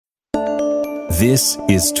This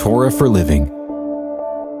is Torah for Living,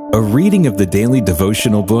 a reading of the daily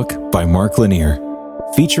devotional book by Mark Lanier,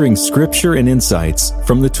 featuring scripture and insights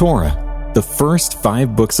from the Torah, the first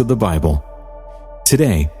 5 books of the Bible.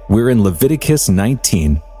 Today, we're in Leviticus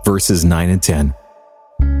 19, verses 9 and 10.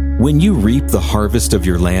 When you reap the harvest of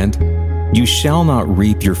your land, you shall not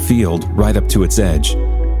reap your field right up to its edge.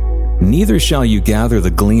 Neither shall you gather the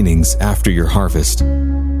gleanings after your harvest.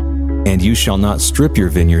 And you shall not strip your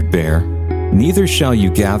vineyard bare, neither shall you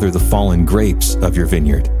gather the fallen grapes of your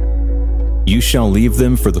vineyard. You shall leave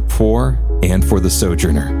them for the poor and for the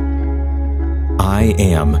sojourner. I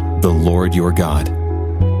am the Lord your God.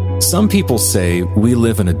 Some people say we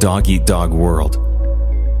live in a dog-eat-dog world.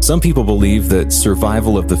 Some people believe that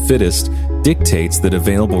survival of the fittest dictates that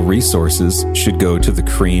available resources should go to the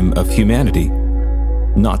cream of humanity,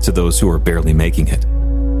 not to those who are barely making it.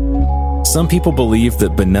 Some people believe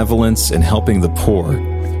that benevolence and helping the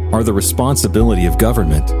poor are the responsibility of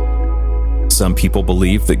government. Some people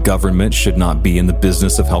believe that government should not be in the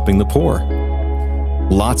business of helping the poor.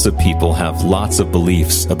 Lots of people have lots of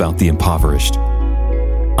beliefs about the impoverished.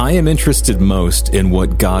 I am interested most in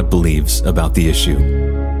what God believes about the issue.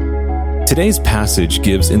 Today's passage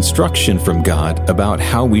gives instruction from God about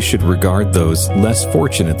how we should regard those less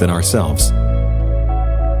fortunate than ourselves.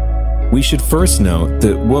 We should first note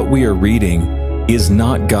that what we are reading is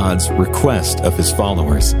not God's request of His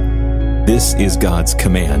followers. This is God's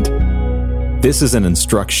command. This is an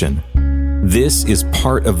instruction. This is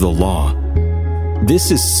part of the law.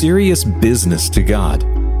 This is serious business to God.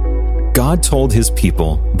 God told His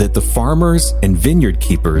people that the farmers and vineyard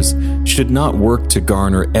keepers should not work to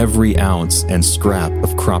garner every ounce and scrap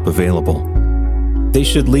of crop available. They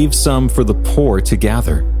should leave some for the poor to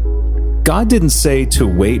gather. God didn't say to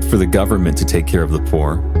wait for the government to take care of the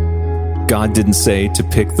poor. God didn't say to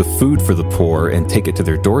pick the food for the poor and take it to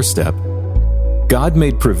their doorstep. God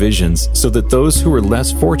made provisions so that those who were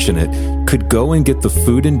less fortunate could go and get the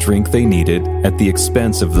food and drink they needed at the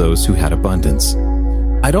expense of those who had abundance.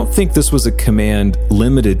 I don't think this was a command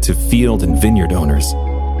limited to field and vineyard owners.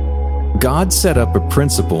 God set up a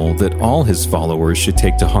principle that all His followers should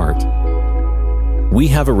take to heart. We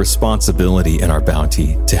have a responsibility in our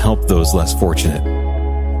bounty to help those less fortunate.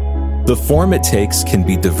 The form it takes can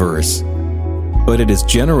be diverse, but it is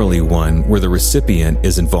generally one where the recipient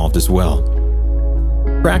is involved as well.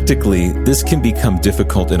 Practically, this can become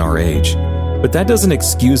difficult in our age, but that doesn't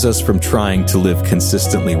excuse us from trying to live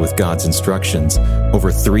consistently with God's instructions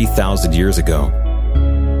over 3,000 years ago.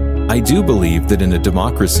 I do believe that in a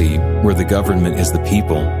democracy where the government is the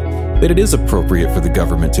people, that it is appropriate for the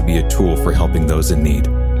government to be a tool for helping those in need.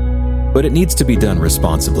 But it needs to be done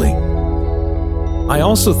responsibly. I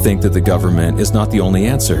also think that the government is not the only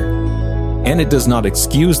answer, and it does not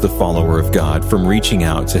excuse the follower of God from reaching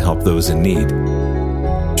out to help those in need.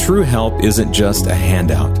 True help isn't just a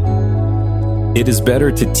handout. It is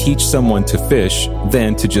better to teach someone to fish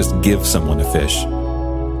than to just give someone a fish.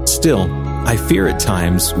 Still, I fear at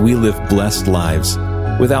times we live blessed lives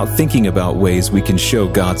without thinking about ways we can show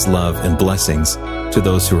God's love and blessings to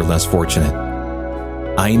those who are less fortunate.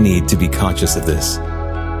 I need to be conscious of this.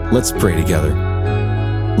 Let's pray together.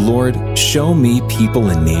 Lord, show me people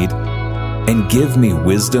in need and give me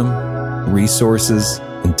wisdom, resources,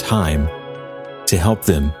 and time to help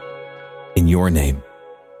them in your name.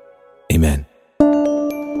 Amen.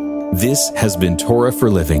 This has been Torah for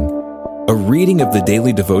Living, a reading of the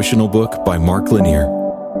daily devotional book by Mark Lanier.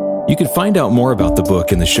 You can find out more about the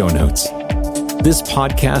book in the show notes. This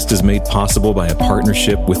podcast is made possible by a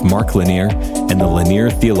partnership with Mark Lanier and the Lanier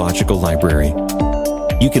Theological Library.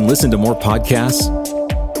 You can listen to more podcasts,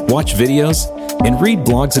 watch videos, and read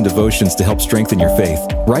blogs and devotions to help strengthen your faith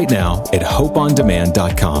right now at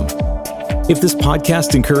hopeondemand.com. If this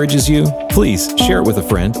podcast encourages you, please share it with a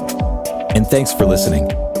friend. And thanks for listening.